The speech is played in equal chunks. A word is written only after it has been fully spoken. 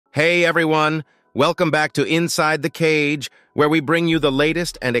Hey everyone, welcome back to Inside the Cage, where we bring you the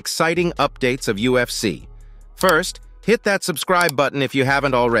latest and exciting updates of UFC. First, hit that subscribe button if you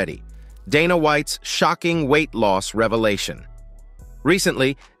haven't already. Dana White's shocking weight loss revelation.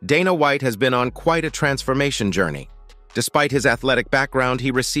 Recently, Dana White has been on quite a transformation journey. Despite his athletic background,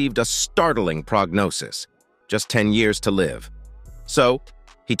 he received a startling prognosis: just 10 years to live. So,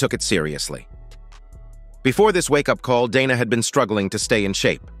 he took it seriously. Before this wake-up call, Dana had been struggling to stay in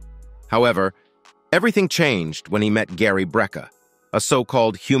shape. However, everything changed when he met Gary Brecka, a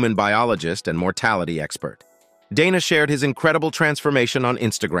so-called human biologist and mortality expert. Dana shared his incredible transformation on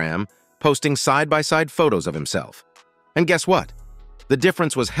Instagram, posting side-by-side photos of himself. And guess what? The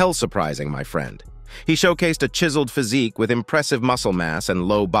difference was hell surprising, my friend. He showcased a chiseled physique with impressive muscle mass and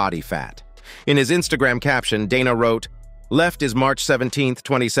low body fat. In his Instagram caption, Dana wrote, "Left is March 17th,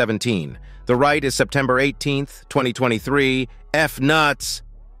 2017. The right is September 18th, 2023. F nuts."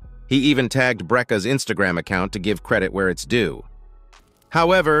 He even tagged Brecka's Instagram account to give credit where it's due.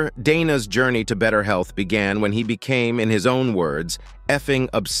 However, Dana's journey to better health began when he became, in his own words, effing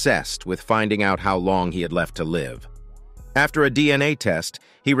obsessed with finding out how long he had left to live. After a DNA test,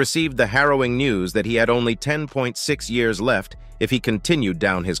 he received the harrowing news that he had only 10.6 years left if he continued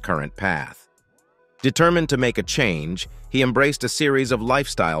down his current path. Determined to make a change, he embraced a series of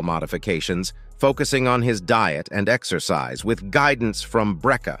lifestyle modifications, focusing on his diet and exercise with guidance from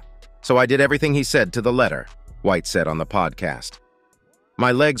Brecka. "So I did everything he said to the letter," White said on the podcast.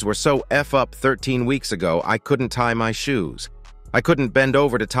 "My legs were so F up 13 weeks ago, I couldn't tie my shoes. I couldn't bend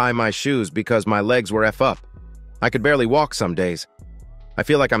over to tie my shoes because my legs were F up. I could barely walk some days. I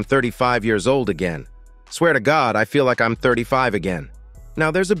feel like I'm 35 years old again. Swear to God, I feel like I'm 35 again." Now,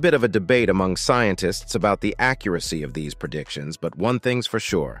 there's a bit of a debate among scientists about the accuracy of these predictions, but one thing's for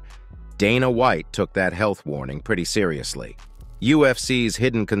sure: Dana White took that health warning pretty seriously. UFC's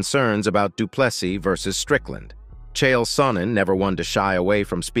hidden concerns about Plessis versus Strickland. Chael Sonnen, never one to shy away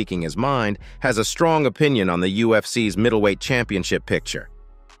from speaking his mind, has a strong opinion on the UFC's middleweight championship picture.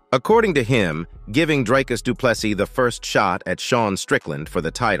 According to him, giving Dricus du Plessis the first shot at Sean Strickland for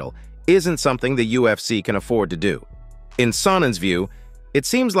the title isn't something the UFC can afford to do. In Sonnen's view, it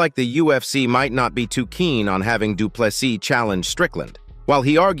seems like the UFC might not be too keen on having du Plessis challenge Strickland. While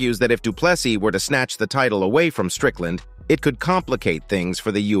he argues that if du Plessis were to snatch the title away from Strickland, it could complicate things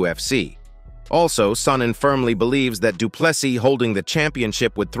for the UFC. Also, Sonnen firmly believes that du Plessis holding the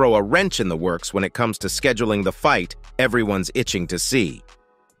championship would throw a wrench in the works when it comes to scheduling the fight everyone's itching to see.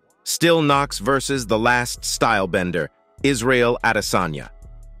 Still Knox versus the last stylebender, Israel Adesanya.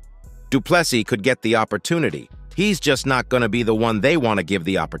 Du Plessis could get the opportunity. He's just not going to be the one they want to give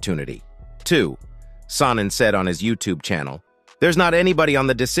the opportunity. 2. Sonnen said on his YouTube channel, "There's not anybody on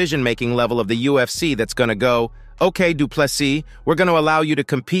the decision-making level of the UFC that's going to go, 'Okay, du Plessis, we're going to allow you to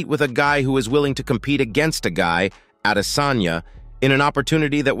compete with a guy who is willing to compete against a guy, Adesanya, in an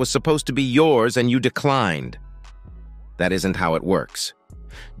opportunity that was supposed to be yours and you declined.' That isn't how it works."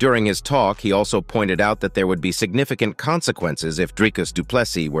 During his talk, he also pointed out that there would be significant consequences if Dricus du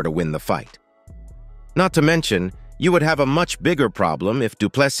Plessis were to win the fight. "Not to mention, you would have a much bigger problem if du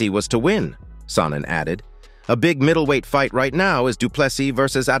Plessis was to win," Sonnen added. "A big middleweight fight right now is du Plessis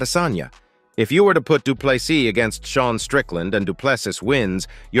versus Adesanya. If you were to put du Plessis against Sean Strickland and du Plessis wins,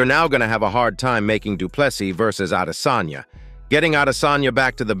 you're now going to have a hard time making du Plessis versus Adesanya. Getting Adesanya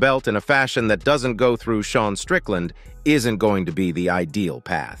back to the belt in a fashion that doesn't go through Sean Strickland isn't going to be the ideal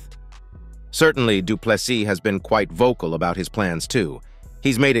path." Certainly, du Plessis has been quite vocal about his plans too.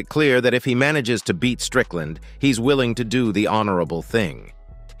 He's made it clear that if he manages to beat Strickland, he's willing to do the honorable thing.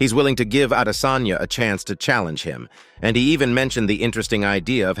 He's willing to give Adesanya a chance to challenge him, and he even mentioned the interesting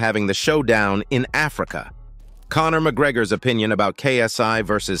idea of having the showdown in Africa. Conor McGregor's opinion about KSI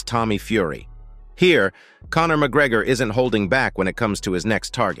versus Tommy Fury. Here, Conor McGregor isn't holding back when it comes to his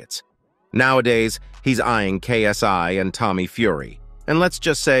next targets. Nowadays, he's eyeing KSI and Tommy Fury, and let's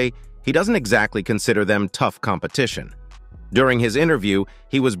just say he doesn't exactly consider them tough competition. During his interview,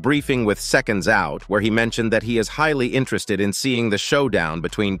 he was briefing with Seconds Out, where he mentioned that he is highly interested in seeing the showdown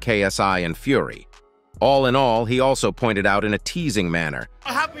between KSI and Fury. All in all, he also pointed out in a teasing manner.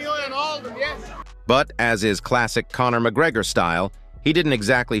 I have my eye on all of them, yes. But, as is classic Conor McGregor style, he didn't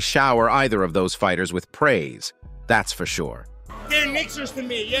exactly shower either of those fighters with praise. That's for sure. They're mixers to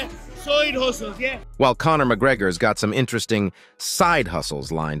me, yeah. Side hustles, yeah. While Conor McGregor's got some interesting side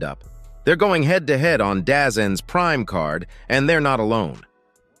hustles lined up. They're going head-to-head on DAZN's Prime card, and they're not alone.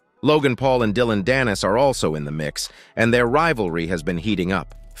 Logan Paul and Dylan Dennis are also in the mix, and their rivalry has been heating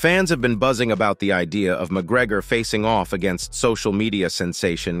up. Fans have been buzzing about the idea of McGregor facing off against social media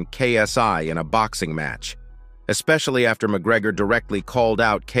sensation KSI in a boxing match. especially after McGregor directly called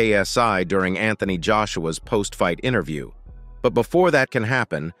out KSI during Anthony Joshua's post-fight interview. But before that can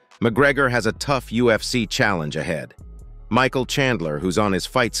happen, McGregor has a tough UFC challenge ahead. Michael Chandler, who's on his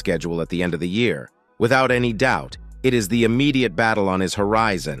fight schedule at the end of the year. Without any doubt, it is the immediate battle on his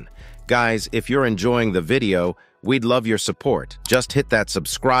horizon. Guys, if you're enjoying the video, we'd love your support. Just hit that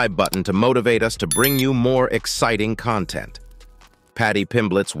subscribe button to motivate us to bring you more exciting content. Paddy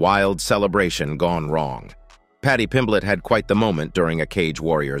Pimblett's wild celebration gone wrong. Paddy Pimblett had quite the moment during a Cage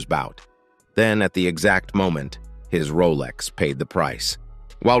Warriors bout. Then, at the exact moment, his Rolex paid the price.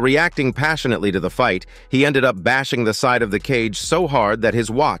 While reacting passionately to the fight, he ended up bashing the side of the cage so hard that his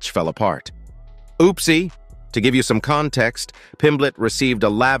watch fell apart. Oopsie! To give you some context, Pimblett received a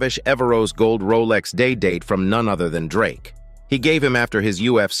lavish Everose Gold Rolex day date from none other than Drake. He gave him after his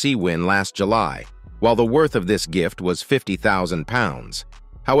UFC win last July, while the worth of this gift was £50,000.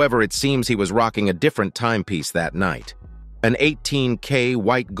 However, it seems he was rocking a different timepiece that night. An 18K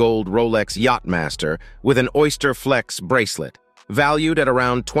white gold Rolex Yachtmaster with an Oyster Flex bracelet, valued at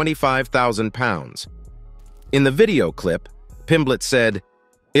around £25,000. In the video clip, Pimblett said,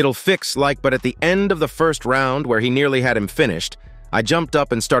 "It'll fix but at the end of the first round where he nearly had him finished, I jumped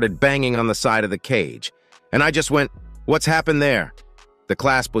up and started banging on the side of the cage. And I just went, what's happened there? The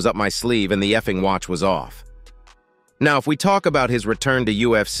clasp was up my sleeve and the effing watch was off." Now, if we talk about his return to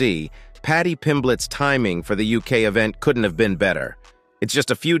UFC, Paddy Pimblett's timing for the UK event couldn't have been better. It's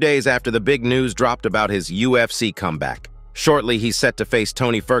just a few days after the big news dropped about his UFC comeback. Shortly, he's set to face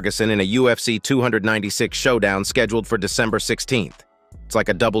Tony Ferguson in a UFC 296 showdown scheduled for December 16th. It's like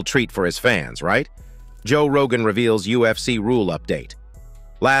a double treat for his fans, right? Joe Rogan reveals UFC rule update.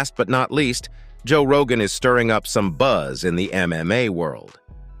 Last but not least, Joe Rogan is stirring up some buzz in the MMA world.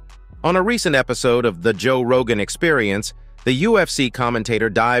 On a recent episode of The Joe Rogan Experience, the UFC commentator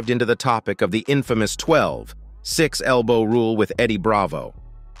dived into the topic of the infamous 12-6 elbow rule with Eddie Bravo.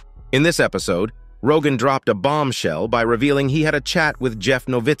 In this episode, Rogan dropped a bombshell by revealing he had a chat with Jeff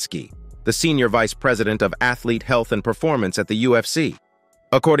Nowitzki, the senior vice president of athlete health and performance at the UFC.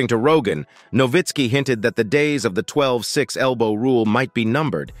 According to Rogan, Nowitzki hinted that the days of the 12-6 elbow rule might be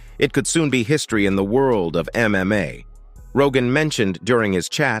numbered. It could soon be history in the world of MMA. Rogan mentioned during his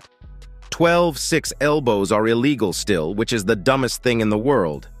chat, 12-6 elbows are illegal still, which is the dumbest thing in the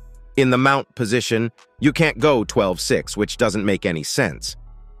world. In the mount position, you can't go 12-6, which doesn't make any sense.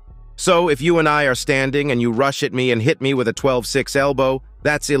 So if you and I are standing and you rush at me and hit me with a 12-6 elbow,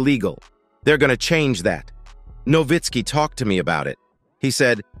 that's illegal. They're going to change that. Nowitzki talked to me about it. He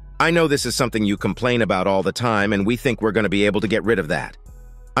said, "I know this is something you complain about all the time, and we think we're going to be able to get rid of that."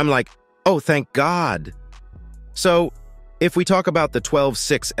 I'm like, oh, thank God. So, if we talk about the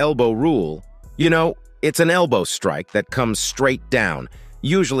 12-6 elbow rule, it's an elbow strike that comes straight down,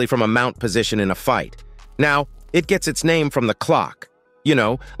 usually from a mount position in a fight. Now, it gets its name from the clock.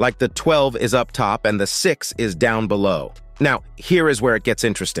 Like the 12 is up top and the 6 is down below. Now, here is where it gets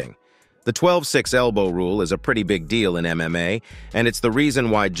interesting. The 12-6 elbow rule is a pretty big deal in MMA, and it's the reason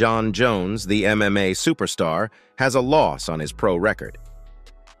why John Jones, the MMA superstar, has a loss on his pro record.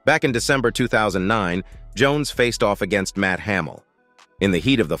 Back in December 2009, Jones faced off against Matt Hamill. In the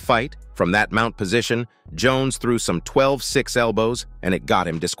heat of the fight, from that mount position, Jones threw some 12-6 elbows, and it got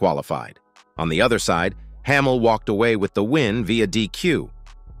him disqualified. On the other side, Hamill walked away with the win via DQ.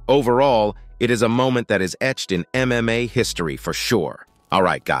 Overall, it is a moment that is etched in MMA history for sure. All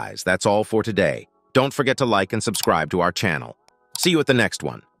right, guys, that's all for today. Don't forget to like and subscribe to our channel. See you at the next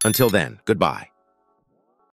one. Until then, goodbye.